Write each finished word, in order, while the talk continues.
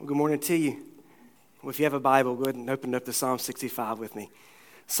good morning to you. Well, if you have a Bible, go ahead and open up to Psalm 65 with me.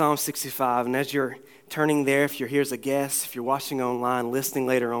 Psalm 65, and as you're turning there, if you're here as a guest, if you're watching online, listening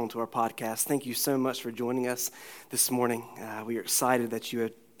later on to our podcast, thank you so much for joining us this morning. We are excited that you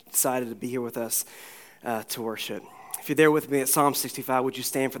have decided to be here with us to worship. If you're there with me at Psalm 65, would you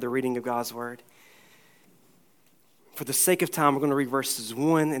stand for the reading of God's Word? For the sake of time, we're going to read verses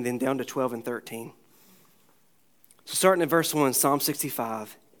 1 and then down to 12 and 13. So starting at verse 1, Psalm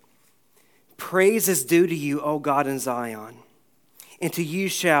 65. Praise is due to you, O God in Zion, and to you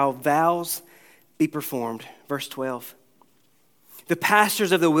shall vows be performed. Verse 12. The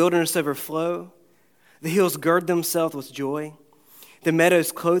pastures of the wilderness overflow. The hills gird themselves with joy. The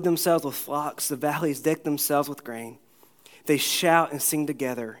meadows clothe themselves with flocks. The valleys deck themselves with grain. They shout and sing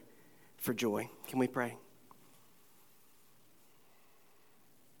together for joy. Can we pray?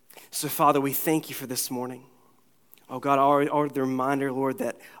 So, Father, we thank you for this morning. Oh, God, our the reminder, Lord,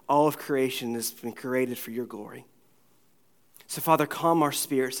 that all of creation has been created for your glory. So, Father, calm our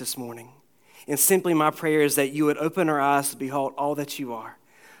spirits this morning. And simply my prayer is that you would open our eyes to behold all that you are,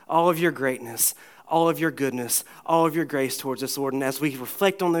 all of your greatness, all of your goodness, all of your grace towards us, Lord. And as we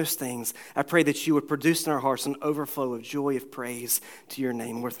reflect on those things, I pray that you would produce in our hearts an overflow of joy, of praise to your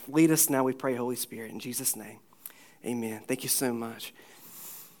name. Lord, lead us now, we pray, Holy Spirit. In Jesus' name, amen. Thank you so much.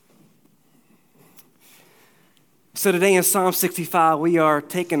 So today in Psalm 65, we are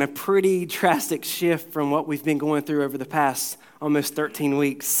taking a pretty drastic shift from what we've been going through over the past almost 13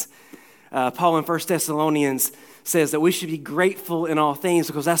 weeks. Paul in 1 Thessalonians says that we should be grateful in all things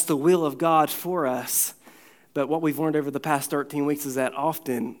because that's the will of God for us. But what we've learned over the past 13 weeks is that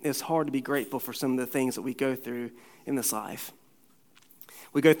often it's hard to be grateful for some of the things that we go through in this life.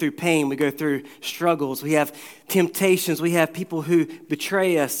 We go through pain, we go through struggles, we have temptations, we have people who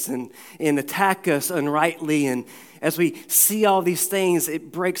betray us and attack us unrightly. And as we see all these things,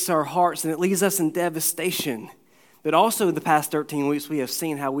 it breaks our hearts and it leaves us in devastation. But also in the past 13 weeks, we have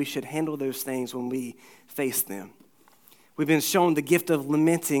seen how we should handle those things when we face them. We've been shown the gift of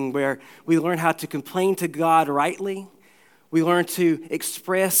lamenting, where we learn how to complain to God rightly. We learn to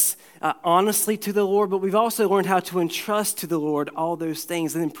express honestly to the Lord, but we've also learned how to entrust to the Lord all those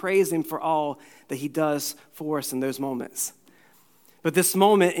things and then praise him for all that he does for us in those moments. But this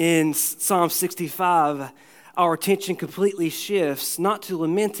moment in Psalm 65, our attention completely shifts, not to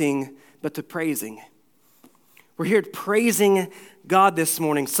lamenting, but to praising. We're here praising God this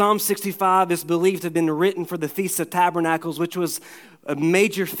morning. Psalm 65 is believed to have been written for the Feast of Tabernacles, which was a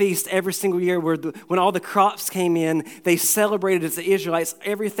major feast every single year where when all the crops came in, they celebrated as the Israelites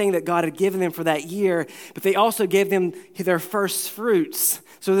everything that God had given them for that year, but they also gave them their first fruits.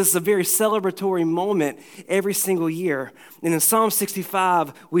 So this is a very celebratory moment every single year. And in Psalm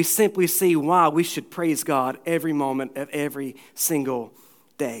 65, we simply see why we should praise God every moment of every single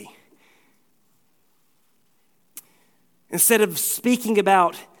day. Instead of speaking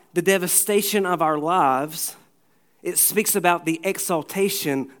about the devastation of our lives, it speaks about the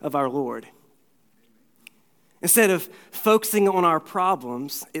exaltation of our Lord. Instead of focusing on our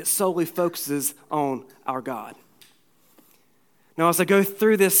problems, it solely focuses on our God. Now, as I go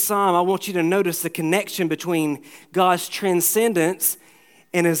through this psalm, I want you to notice the connection between God's transcendence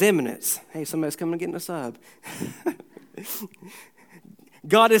and his immanence. Hey, somebody's coming to get in a sub.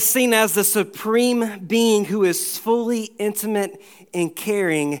 God is seen as the supreme being who is fully intimate and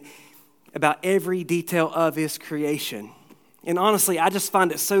caring about every detail of his creation. And honestly, I just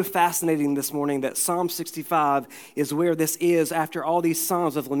find it so fascinating this morning that Psalm 65 is where this is after all these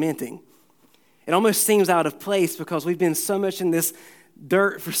psalms of lamenting. It almost seems out of place because we've been so much in this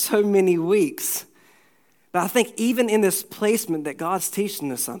dirt for so many weeks. But I think even in this placement that God's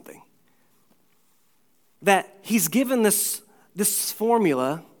teaching us something. That he's given this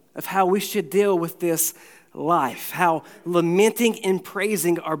formula of how we should deal with this life, how lamenting and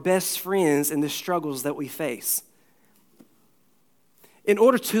praising are best friends in the struggles that we face. In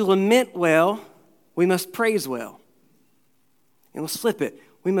order to lament well, we must praise well. And let's flip it.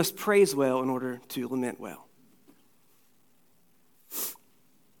 We must praise well in order to lament well.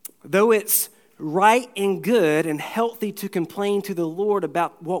 Though it's right and good and healthy to complain to the Lord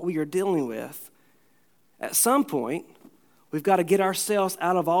about what we are dealing with, at some point, we've got to get ourselves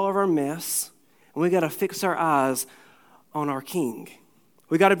out of all of our mess, and we've got to fix our eyes on our King.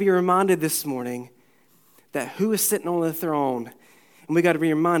 We've got to be reminded this morning that who is sitting on the throne, and we've got to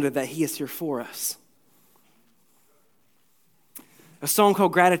be reminded that he is here for us. A song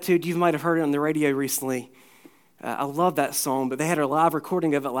called Gratitude, you might have heard it on the radio recently. I love that song, but they had a live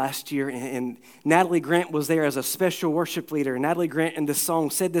recording of it last year, and Natalie Grant was there as a special worship leader. Natalie Grant in this song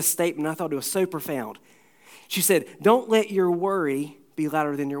said this statement, I thought it was so profound. She said, "Don't let your worry be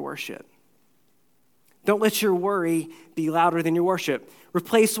louder than your worship. Don't let your worry be louder than your worship.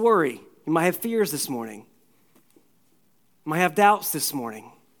 Replace worry. You might have fears this morning. You might have doubts this morning.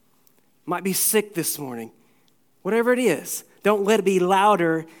 You might be sick this morning. Whatever it is, don't let it be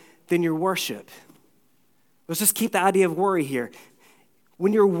louder than your worship. Let's just keep the idea of worry here.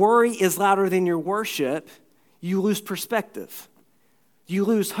 When your worry is louder than your worship, you lose perspective. You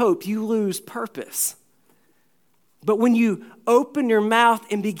lose hope. You lose purpose. But when you open your mouth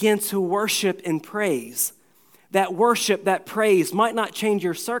and begin to worship and praise, that worship, that praise might not change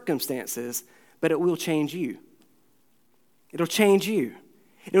your circumstances, but it will change you. It'll change you.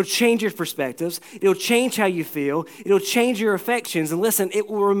 It'll change your perspectives. It'll change how you feel. It'll change your affections. And listen, it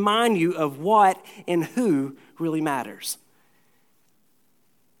will remind you of what and who really matters.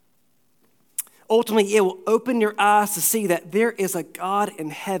 Ultimately, it will open your eyes to see that there is a God in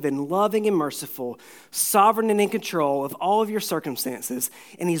heaven, loving and merciful, sovereign and in control of all of your circumstances,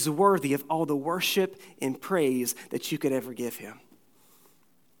 and he's worthy of all the worship and praise that you could ever give him.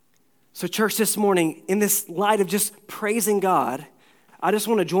 So church, this morning, in this light of just praising God, I just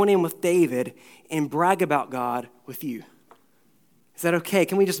want to join in with David and brag about God with you. Is that okay?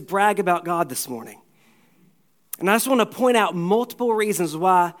 Can we just brag about God this morning? And I just want to point out multiple reasons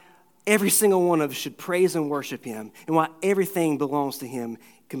why every single one of us should praise and worship him, and why everything belongs to him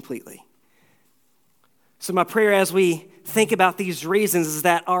completely. So my prayer as we think about these reasons is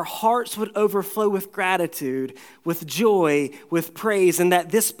that our hearts would overflow with gratitude, with joy, with praise, and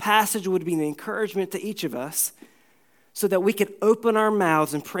that this passage would be an encouragement to each of us so that we could open our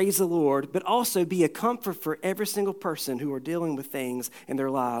mouths and praise the Lord, but also be a comfort for every single person who are dealing with things in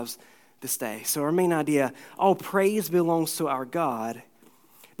their lives this day. So our main idea, all praise belongs to our God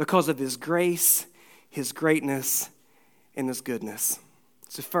because of his grace, his greatness, and his goodness.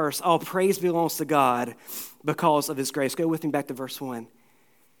 So first, all praise belongs to God because of his grace. Go with me back to verse 1.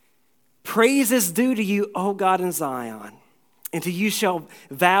 Praise is due to you, O God in Zion, and to you shall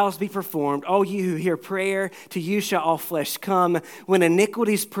vows be performed. O you who hear prayer, to you shall all flesh come. When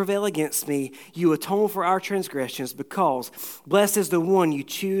iniquities prevail against me, you atone for our transgressions, because blessed is the one you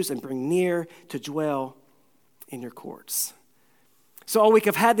choose and bring near to dwell in your courts. So all week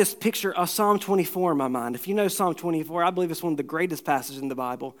I've had this picture of Psalm 24 in my mind. If you know Psalm 24, I believe it's one of the greatest passages in the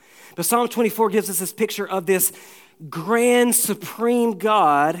Bible. But Psalm 24 gives us this picture of this grand, supreme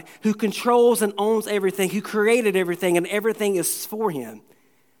God who controls and owns everything, who created everything, and everything is for him.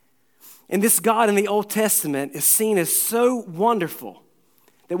 And this God in the Old Testament is seen as so wonderful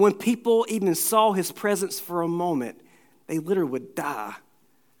that when people even saw his presence for a moment, they literally would die.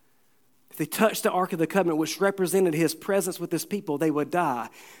 If they touched the Ark of the Covenant, which represented his presence with his people, they would die.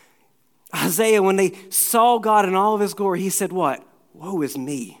 Isaiah, when they saw God in all of his glory, he said what? Woe is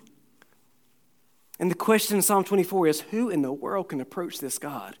me. And the question in Psalm 24 is, who in the world can approach this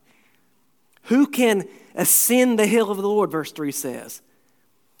God? Who can ascend the hill of the Lord, verse 3 says?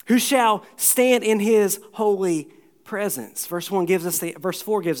 Who shall stand in his holy presence? Verse 4 gives us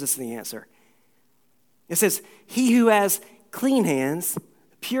the answer. It says, he who has clean hands,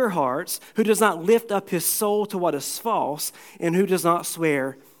 pure hearts, who does not lift up his soul to what is false, and who does not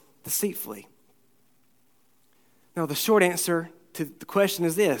swear deceitfully. Now, the short answer to the question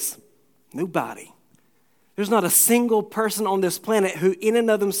is this: nobody. There's not a single person on this planet who in and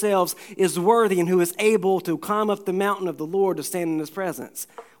of themselves is worthy and who is able to climb up the mountain of the Lord to stand in his presence.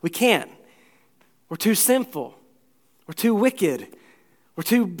 We can't. We're too sinful. We're too wicked. We're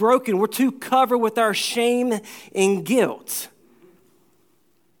too broken. We're too covered with our shame and guilt.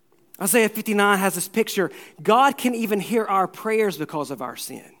 Isaiah 59 has this picture. God can even hear our prayers because of our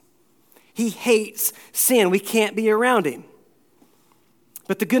sin. He hates sin. We can't be around him.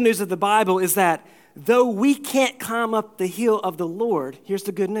 But the good news of the Bible is that though we can't climb up the hill of the Lord, here's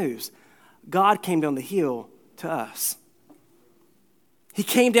the good news. God came down the hill to us. He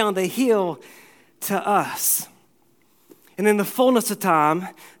came down the hill to us. And in the fullness of time,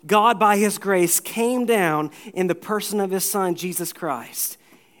 God, by his grace, came down in the person of his Son, Jesus Christ.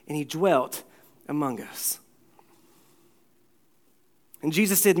 And he dwelt among us. And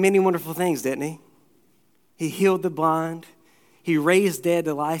Jesus did many wonderful things, didn't he? He healed the blind. He raised dead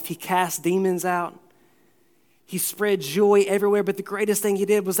to life. He cast demons out. He spread joy everywhere. But the greatest thing he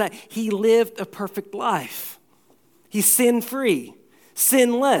did was that he lived a perfect life. He's sin-free,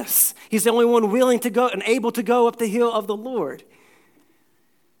 sinless. He's the only one willing to go and able to go up the hill of the Lord.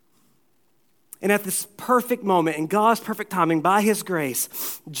 And at this perfect moment, in God's perfect timing, by his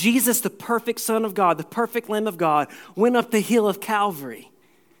grace, Jesus, the perfect Son of God, the perfect Lamb of God, went up the hill of Calvary,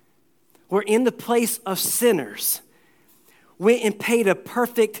 where in the place of sinners, went and paid a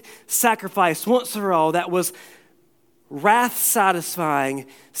perfect sacrifice once for all that was wrath satisfying,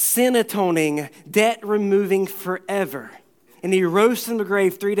 sin atoning, debt removing forever. And he rose from the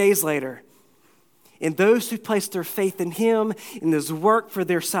grave 3 days later. And those who place their faith in him, in his work for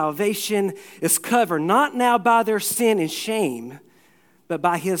their salvation, is covered not now by their sin and shame, but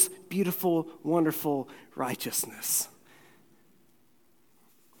by his beautiful, wonderful righteousness.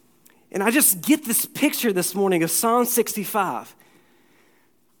 And I just get this picture this morning of Psalm 65,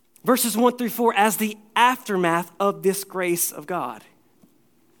 verses 1 through 4, as the aftermath of this grace of God.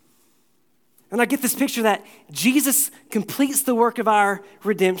 And I get this picture that Jesus completes the work of our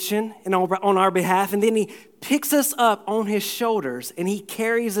redemption and on our behalf, and then he picks us up on his shoulders, and he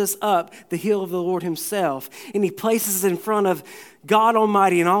carries us up the hill of the Lord himself, and he places us in front of God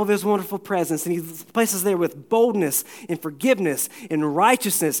Almighty and all of his wonderful presence, and he places us there with boldness and forgiveness and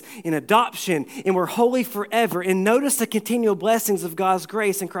righteousness and adoption, and we're holy forever. And notice the continual blessings of God's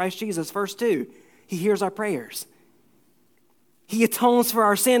grace in Christ Jesus. Verse 2, he hears our prayers. He atones for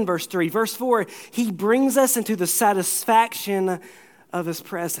our sin, verse 3. Verse 4, he brings us into the satisfaction of his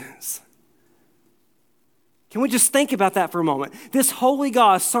presence. Can we just think about that for a moment? This holy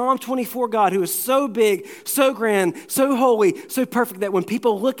God, Psalm 24 God, who is so big, so grand, so holy, so perfect that when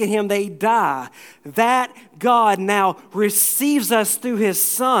people look at him, they die. That God now receives us through his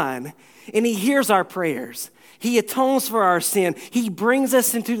Son, and he hears our prayers. He atones for our sin. He brings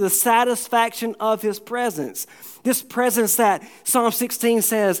us into the satisfaction of his presence. This presence that Psalm 16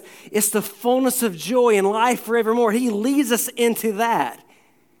 says, it's the fullness of joy and life forevermore. He leads us into that.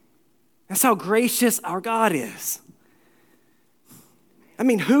 That's how gracious our God is. I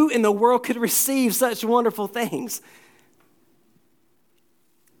mean, who in the world could receive such wonderful things?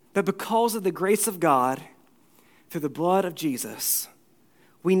 But because of the grace of God, through the blood of Jesus,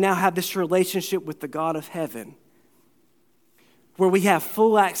 we now have this relationship with the God of heaven, where we have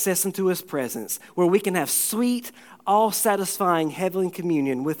full access into his presence, where we can have sweet, all-satisfying heavenly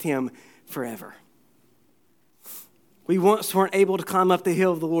communion with him forever. We once weren't able to climb up the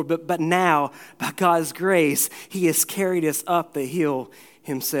hill of the Lord, but now, by God's grace, he has carried us up the hill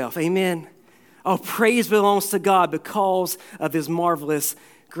himself. Amen? Oh, praise belongs to God because of his marvelous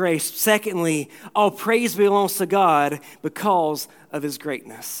grace. Secondly, all praise belongs to God because of his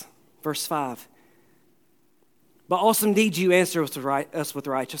greatness. Verse 5. But awesome deeds you answer us with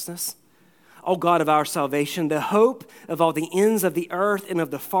righteousness. O God of our salvation, the hope of all the ends of the earth and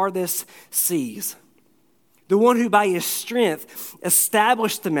of the farthest seas. The one who by his strength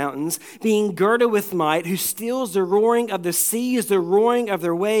established the mountains, being girded with might, who stills the roaring of the seas, the roaring of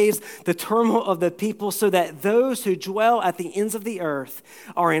their waves, the turmoil of the people, so that those who dwell at the ends of the earth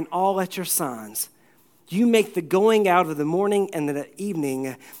are in awe at your signs. You make the going out of the morning and the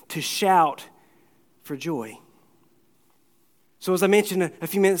evening to shout for joy. So as I mentioned a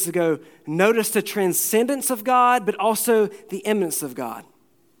few minutes ago, notice the transcendence of God, but also the immanence of God.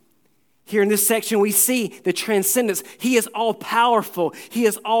 Here in this section, we see the transcendence. He is all powerful. He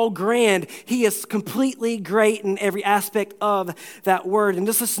is all grand. He is completely great in every aspect of that word. And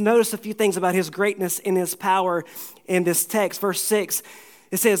just let's notice a few things about his greatness and his power in this text. Verse 6,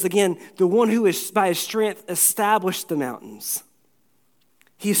 it says again, the one who is by his strength established the mountains.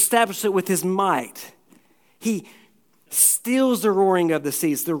 He established it with his might. He stills the roaring of the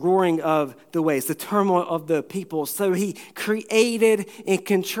seas, the roaring of the waves, the turmoil of the people. So he created and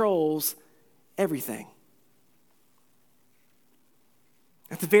controls everything.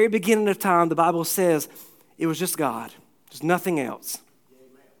 At the very beginning of time, the Bible says it was just God. There's nothing else.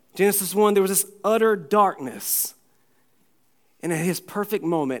 Amen. Genesis 1, there was this utter darkness. And at his perfect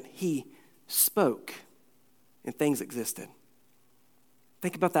moment, he spoke and things existed.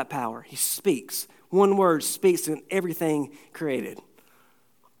 Think about that power. He speaks. One word speaks and everything created.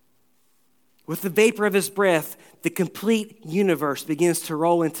 With the vapor of his breath, the complete universe begins to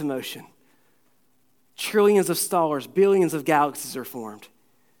roll into motion. Trillions of stars, billions of galaxies are formed.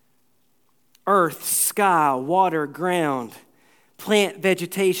 Earth, sky, water, ground, plant,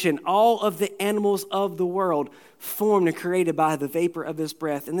 vegetation, all of the animals of the world formed and created by the vapor of his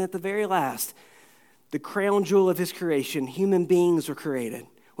breath. And at the very last, the crown jewel of his creation, human beings were created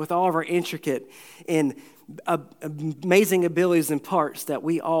with all of our intricate and amazing abilities and parts that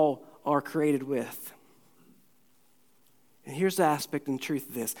we all are created with. And here's the aspect and truth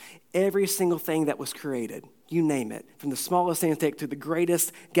of this. Every single thing that was created, you name it, from the smallest insect to the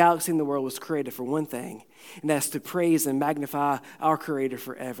greatest galaxy in the world was created for one thing, and that's to praise and magnify our Creator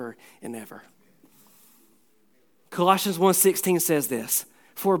forever and ever. Colossians 1:16 says this,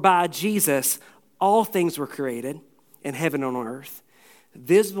 for by Jesus all things were created in heaven and on earth,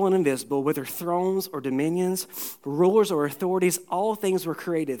 visible and invisible, whether thrones or dominions, rulers or authorities, all things were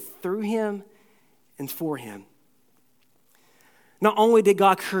created through him and for him. Not only did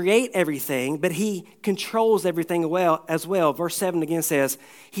God create everything, but he controls everything as well. Verse 7 again says,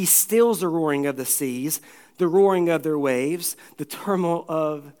 he stills the roaring of the seas, the roaring of their waves, the turmoil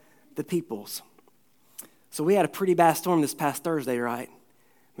of the peoples. So we had a pretty bad storm this past Thursday, right?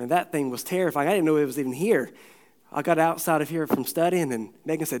 Man, that thing was terrifying. I didn't know it was even here. I got outside of here from studying, and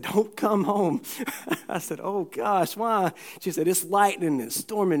Megan said, don't come home. I said, oh, gosh, why? She said, it's lightning and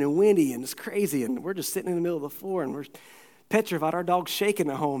storming and windy, and it's crazy, and we're just sitting in the middle of the floor, and we're petrified. Our dog's shaking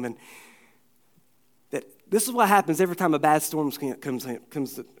at home. And this is what happens every time a bad storm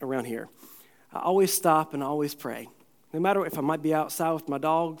comes around here. I always stop and I always pray. No matter if I might be outside with my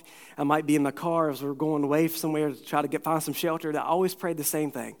dog, I might be in my car as we're going away somewhere to try to find some shelter, I always pray the same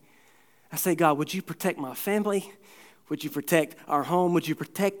thing. I say, God, would you protect my family? Would you protect our home? Would you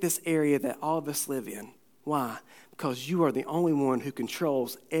protect this area that all of us live in? Why? Because you are the only one who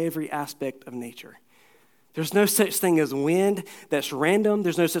controls every aspect of nature. There's no such thing as wind that's random.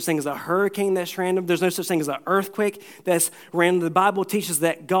 There's no such thing as a hurricane that's random. There's no such thing as an earthquake that's random. The Bible teaches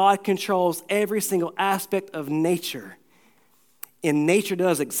that God controls every single aspect of nature. And nature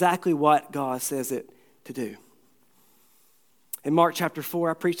does exactly what God says it to do. In Mark chapter 4,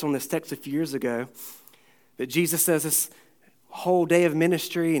 I preached on this text a few years ago, that Jesus says this whole day of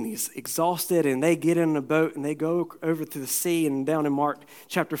ministry and he's exhausted and they get in a boat and they go over to the sea, and down in Mark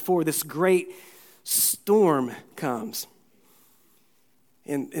chapter 4, this great storm comes.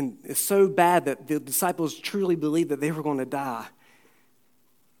 And it's so bad that the disciples truly believed that they were going to die.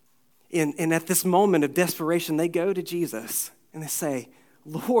 And at this moment of desperation, they go to Jesus and they say,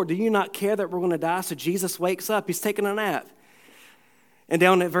 Lord, do you not care that we're going to die? So Jesus wakes up. He's taking a nap. And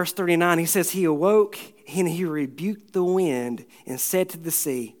down at verse 39, he says, he awoke and he rebuked the wind and said to the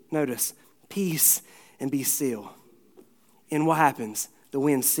sea, notice, peace and be still. And what happens? The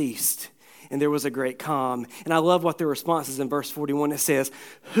wind ceased. And there was a great calm. And I love what the response is in verse 41. It says,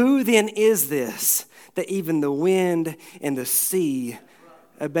 who then is this that even the wind and the sea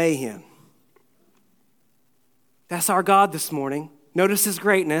obey him? That's our God this morning. Notice his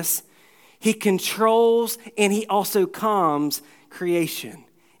greatness. He controls and he also calms creation.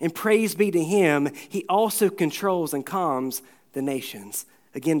 And praise be to him, he also controls and calms the nations.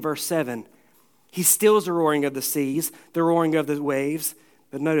 Again, verse 7. He stills the roaring of the seas, the roaring of the waves.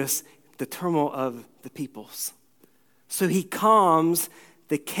 But notice the turmoil of the peoples. So he calms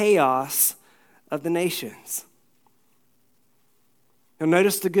the chaos of the nations. Now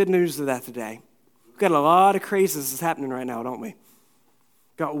notice the good news of that today. We've got a lot of craziness that's happening right now, don't we?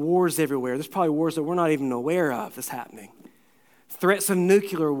 Got wars everywhere. There's probably wars that we're not even aware of that's happening. Threats of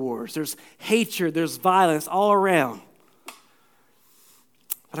nuclear wars. There's hatred. There's violence all around.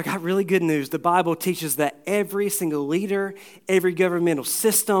 But I got really good news. The Bible teaches that every single leader, every governmental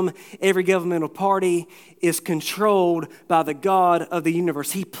system, every governmental party is controlled by the God of the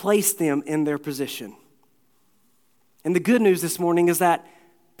universe. He placed them in their position. And the good news this morning is that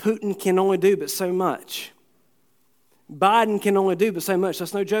Putin can only do but so much. Biden can only do but so much.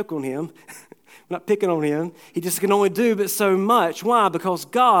 That's no joke on him. I'm not picking on him. He just can only do but so much. Why? Because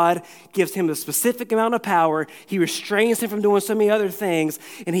God gives him a specific amount of power. He restrains him from doing so many other things,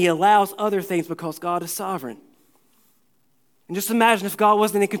 and he allows other things because God is sovereign. And just imagine if God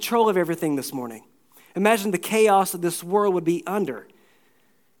wasn't in control of everything this morning. Imagine the chaos that this world would be under.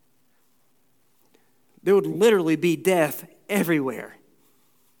 There would literally be death everywhere.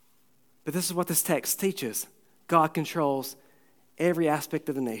 But this is what this text teaches. God controls every aspect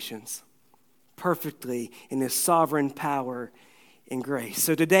of the nations perfectly in his sovereign power and grace.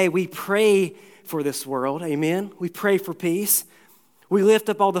 So today we pray for this world, amen? We pray for peace. We lift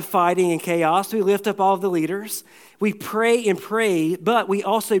up all the fighting and chaos. We lift up all the leaders. We pray and pray, but we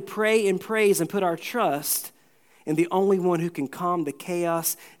also pray and praise and put our trust in the only one who can calm the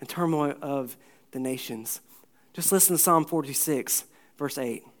chaos and turmoil of the nations. Just listen to Psalm 46, verse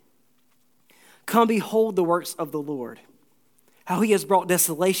 8. Come behold the works of the Lord, how he has brought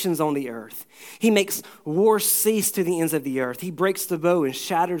desolations on the earth. He makes war cease to the ends of the earth. He breaks the bow and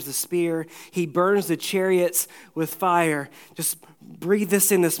shatters the spear. He burns the chariots with fire. Just breathe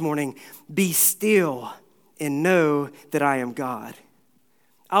this in this morning. Be still and know that I am God.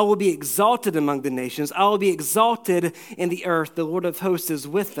 I will be exalted among the nations. I will be exalted in the earth. The Lord of hosts is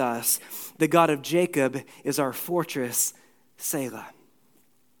with us. The God of Jacob is our fortress, Selah.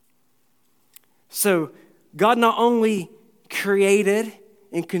 So God not only created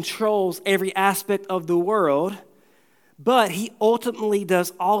and controls every aspect of the world, but he ultimately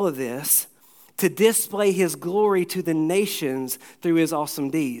does all of this to display his glory to the nations through his awesome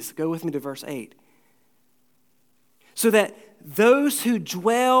deeds. Go with me to verse 8. So that those who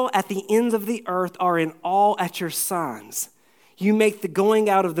dwell at the ends of the earth are in awe at your signs. You make the going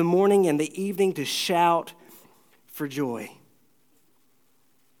out of the morning and the evening to shout for joy.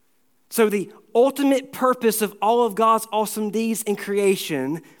 So the ultimate purpose of all of God's awesome deeds in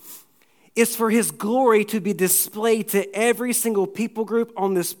creation is for his glory to be displayed to every single people group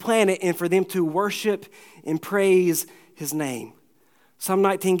on this planet and for them to worship and praise his name. Psalm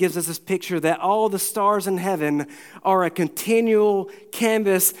 19 gives us this picture that all the stars in heaven are a continual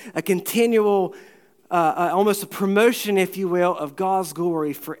canvas, a continual, almost a promotion, if you will, of God's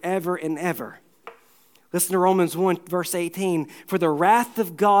glory forever and ever. Listen to Romans 1, verse 18. For the wrath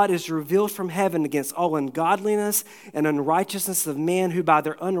of God is revealed from heaven against all ungodliness and unrighteousness of men who by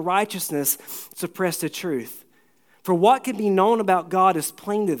their unrighteousness suppress the truth. For what can be known about God is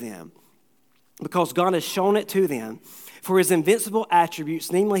plain to them, because God has shown it to them. For his invincible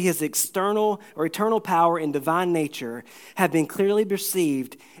attributes, namely his external or eternal power and divine nature, have been clearly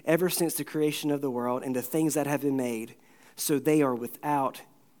perceived ever since the creation of the world and the things that have been made, so they are without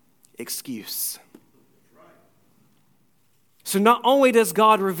excuse. So not only does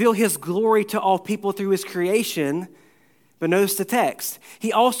God reveal his glory to all people through his creation, but notice the text.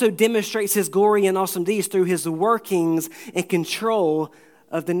 He also demonstrates his glory and awesome deeds through his workings and control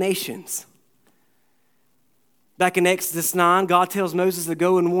of the nations. Back in Exodus 9, God tells Moses to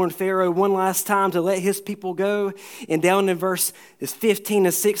go and warn Pharaoh one last time to let his people go. And down in verse 15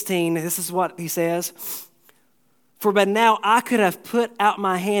 and 16, this is what he says. For by now I could have put out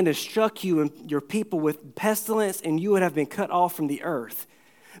my hand and struck you and your people with pestilence, and you would have been cut off from the earth.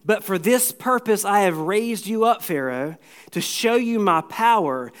 But for this purpose I have raised you up, Pharaoh, to show you my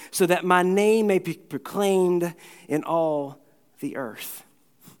power, so that my name may be proclaimed in all the earth.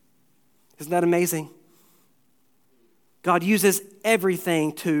 Isn't that amazing? God uses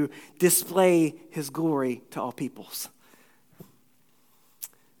everything to display his glory to all peoples.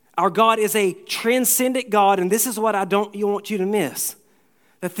 Our God is a transcendent God, and this is what I don't want you to miss.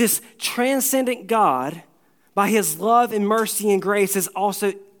 That this transcendent God, by his love and mercy and grace, is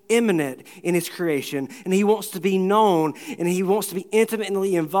also immanent in his creation, and he wants to be known, and he wants to be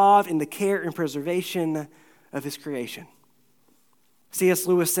intimately involved in the care and preservation of his creation. C.S.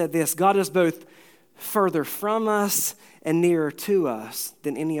 Lewis said this: God is both further from us and nearer to us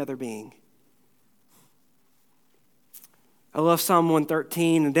than any other being. I love Psalm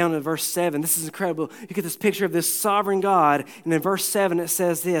 113, and down in verse 7, this is incredible. You get this picture of this sovereign God, and in verse 7 it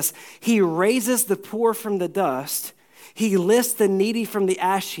says this: He raises the poor from the dust, he lifts the needy from the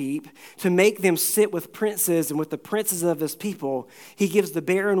ash heap to make them sit with princes and with the princes of his people. He gives the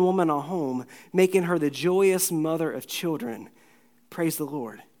barren woman a home, making her the joyous mother of children. Praise the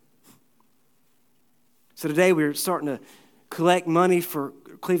Lord. So today we're starting to collect money for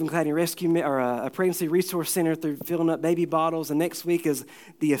Cleveland Cladding Rescue, or a pregnancy resource center, through filling up baby bottles. And next week is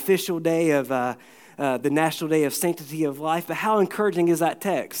the official day of the National Day of Sanctity of Life. But how encouraging is that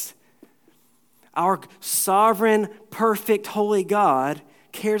text? Our sovereign, perfect, holy God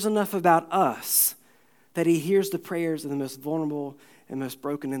cares enough about us that he hears the prayers of the most vulnerable and most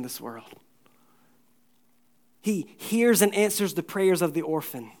broken in this world. He hears and answers the prayers of the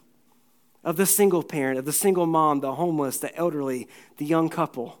orphan, of the single parent, of the single mom, the homeless, the elderly, the young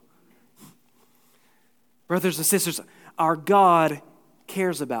couple. Brothers and sisters, our God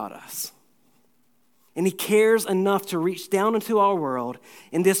cares about us. And he cares enough to reach down into our world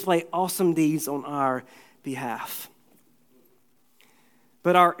and display awesome deeds on our behalf.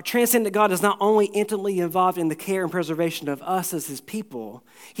 But our transcendent God is not only intimately involved in the care and preservation of us as his people,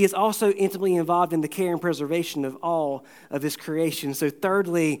 he is also intimately involved in the care and preservation of all of his creation. So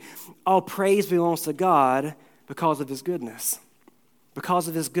thirdly, all praise belongs to God because of his goodness. Because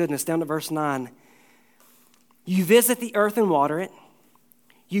of his goodness. Down to verse 9. You visit the earth and water it.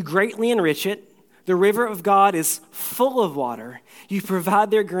 You greatly enrich it. The river of God is full of water. You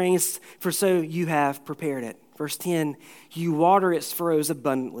provide their grains, for so you have prepared it. Verse 10, you water its furrows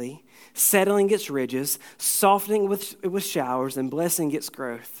abundantly, settling its ridges, softening with showers, and blessing its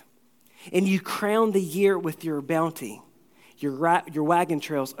growth. And you crown the year with your bounty. Your wagon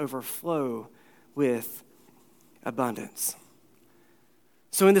trails overflow with abundance.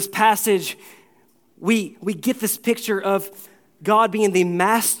 So in this passage, we get this picture of God being the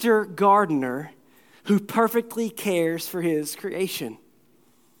master gardener who perfectly cares for his creation.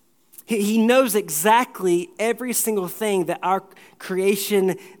 He knows exactly every single thing that our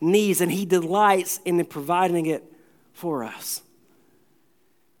creation needs, and he delights in providing it for us.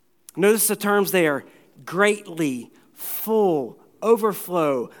 Notice the terms there: greatly, full,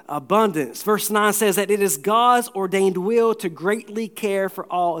 overflow, abundance. Verse 9 says that it is God's ordained will to greatly care for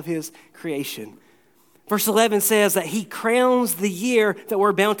all of his creation. Verse 11 says that he crowns the year. That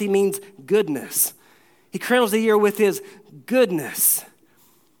word bounty means goodness. He crowns the year with his goodness.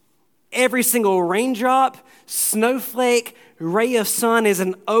 Every single raindrop, snowflake, ray of sun is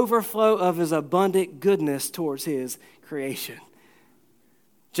an overflow of his abundant goodness towards his creation.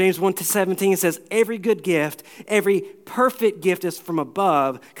 James 1:17 says, every good gift, every perfect gift is from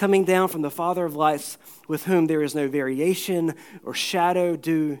above, coming down from the Father of lights, with whom there is no variation or shadow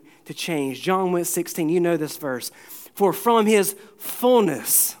due to change. John 1:16, you know this verse. For from his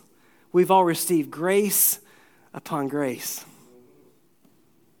fullness, we've all received grace upon grace.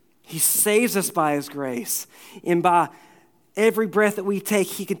 He saves us by his grace. And by every breath that we take,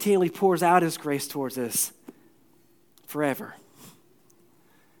 he continually pours out his grace towards us forever.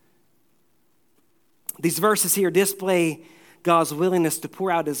 These verses here display God's willingness to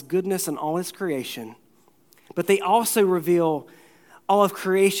pour out his goodness on all his creation, but they also reveal all of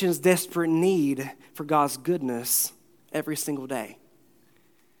creation's desperate need for God's goodness every single day.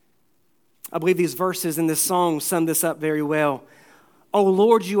 I believe these verses in this song sum this up very well. O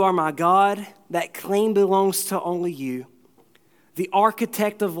Lord, you are my God. That claim belongs to only you. The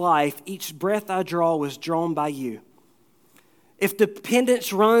architect of life, each breath I draw was drawn by you. If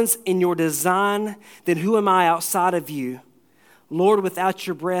dependence runs in your design, then who am I outside of you? Lord, without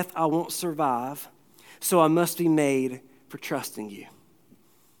your breath, I won't survive, so I must be made for trusting you.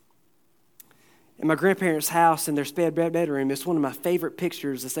 In my grandparents' house, in their spare bedroom, it's one of my favorite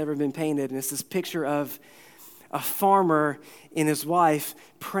pictures that's ever been painted, and it's this picture of a farmer and his wife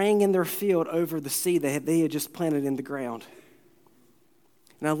praying in their field over the seed that they had just planted in the ground.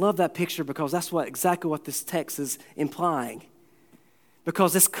 And I love that picture because that's exactly what this text is implying.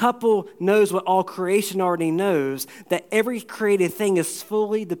 Because this couple knows what all creation already knows, that every created thing is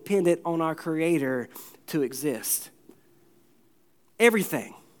fully dependent on our Creator to exist.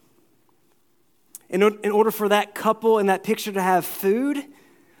 Everything. In order for that couple in that picture to have food,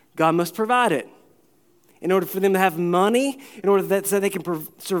 God must provide it. In order for them to have money, in order that so they can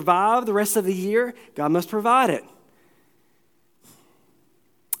survive the rest of the year, God must provide it.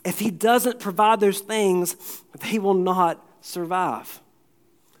 If he doesn't provide those things, they will not survive.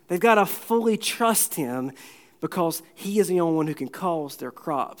 They've got to fully trust him because he is the only one who can cause their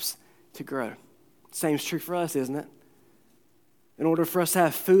crops to grow. Same is true for us, isn't it? In order for us to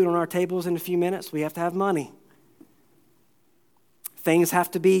have food on our tables in a few minutes, we have to have money. Things have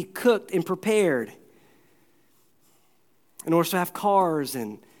to be cooked and prepared. In order to have cars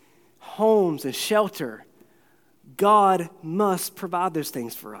and homes and shelter, God must provide those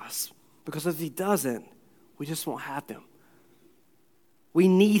things for us. Because if he doesn't, we just won't have them. We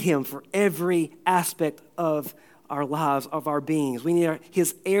need him for every aspect of our lives, of our beings. We need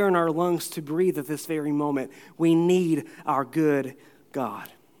his air in our lungs to breathe at this very moment. We need our good God.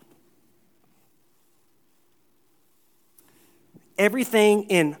 Everything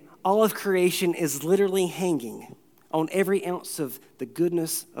in all of creation is literally hanging on every ounce of the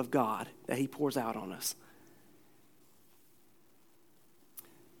goodness of God that he pours out on us.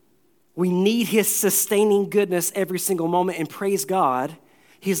 We need his sustaining goodness every single moment, and praise God,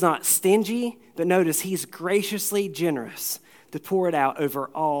 he's not stingy, but notice he's graciously generous to pour it out over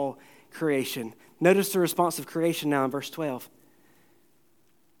all creation. Notice the response of creation now in verse 12.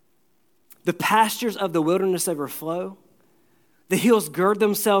 The pastures of the wilderness overflow. The hills gird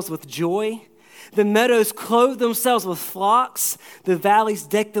themselves with joy. The meadows clothe themselves with flocks. The valleys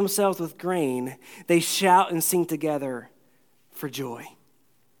deck themselves with grain. They shout and sing together for joy.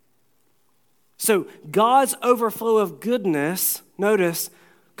 So God's overflow of goodness, notice,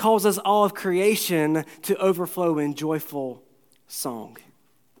 causes all of creation to overflow in joyful song.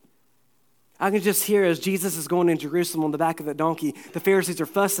 I can just hear as Jesus is going in Jerusalem on the back of the donkey, the Pharisees are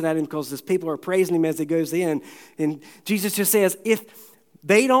fussing at him because his people are praising him as he goes in. And Jesus just says, if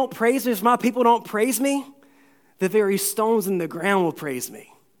they don't praise me, if my people don't praise me, the very stones in the ground will praise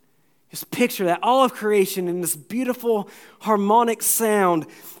me. Just picture that, all of creation in this beautiful harmonic sound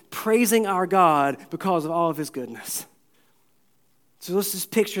praising our God because of all of his goodness. So let's just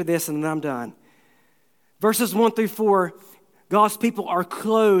picture this and then I'm done. Verses 1 through 4, God's people are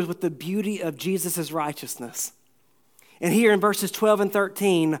clothed with the beauty of Jesus' righteousness. And here in verses 12 and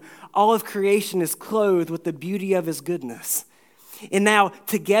 13, all of creation is clothed with the beauty of his goodness. And now,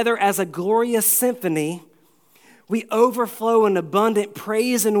 together as a glorious symphony, we overflow in abundant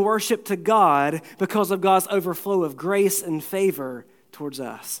praise and worship to God because of God's overflow of grace and favor towards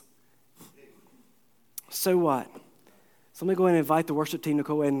us. So what? So let me go ahead and invite the worship team to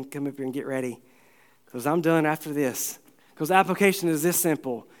go ahead and come up here and get ready, because I'm done after this. Because the application is this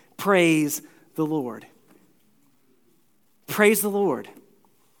simple. Praise the Lord. Praise the Lord.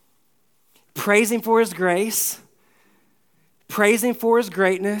 Praise him for his grace. Praise him for his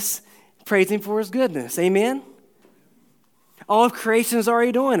greatness. praise him for his goodness. Amen? All of creation is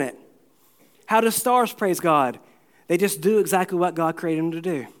already doing it. How do stars praise God? They just do exactly what God created them to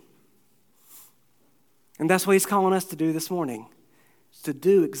do. And that's what he's calling us to do this morning. To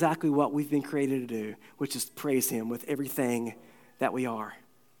do exactly what we've been created to do, which is praise him with everything that we are.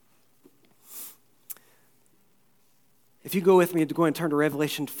 If you go with me to go and turn to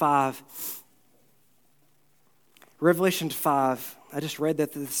Revelation 5. Revelation 5, I just read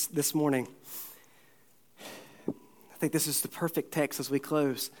that this morning. I think this is the perfect text as we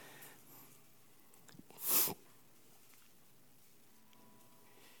close.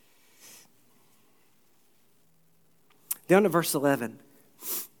 Down to verse 11.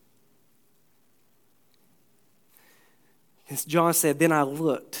 As John said, then I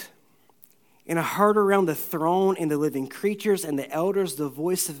looked, and I heard around the throne and the living creatures and the elders the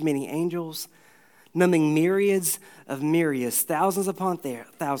voice of many angels, numbering myriads of myriads, thousands upon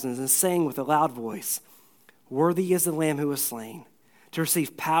thousands, and saying with a loud voice, worthy is the Lamb who was slain, to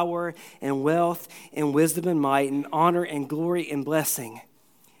receive power and wealth and wisdom and might and honor and glory and blessing.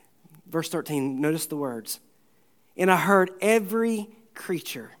 Verse 13, notice the words. And I heard every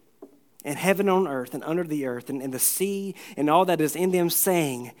creature in heaven and on earth and under the earth and in the sea and all that is in them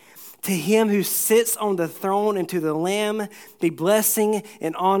saying, to him who sits on the throne and to the Lamb be blessing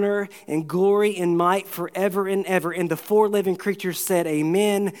and honor and glory and might forever and ever. And the four living creatures said,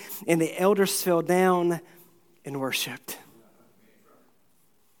 amen. And the elders fell down and worshiped.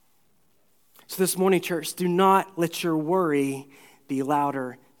 So this morning, church, do not let your worry be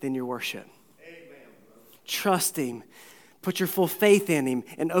louder than your worship. Trust him, put your full faith in him,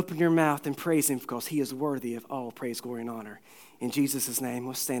 and open your mouth and praise him because he is worthy of all praise, glory, and honor. In Jesus' name,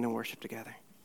 let's stand and worship together.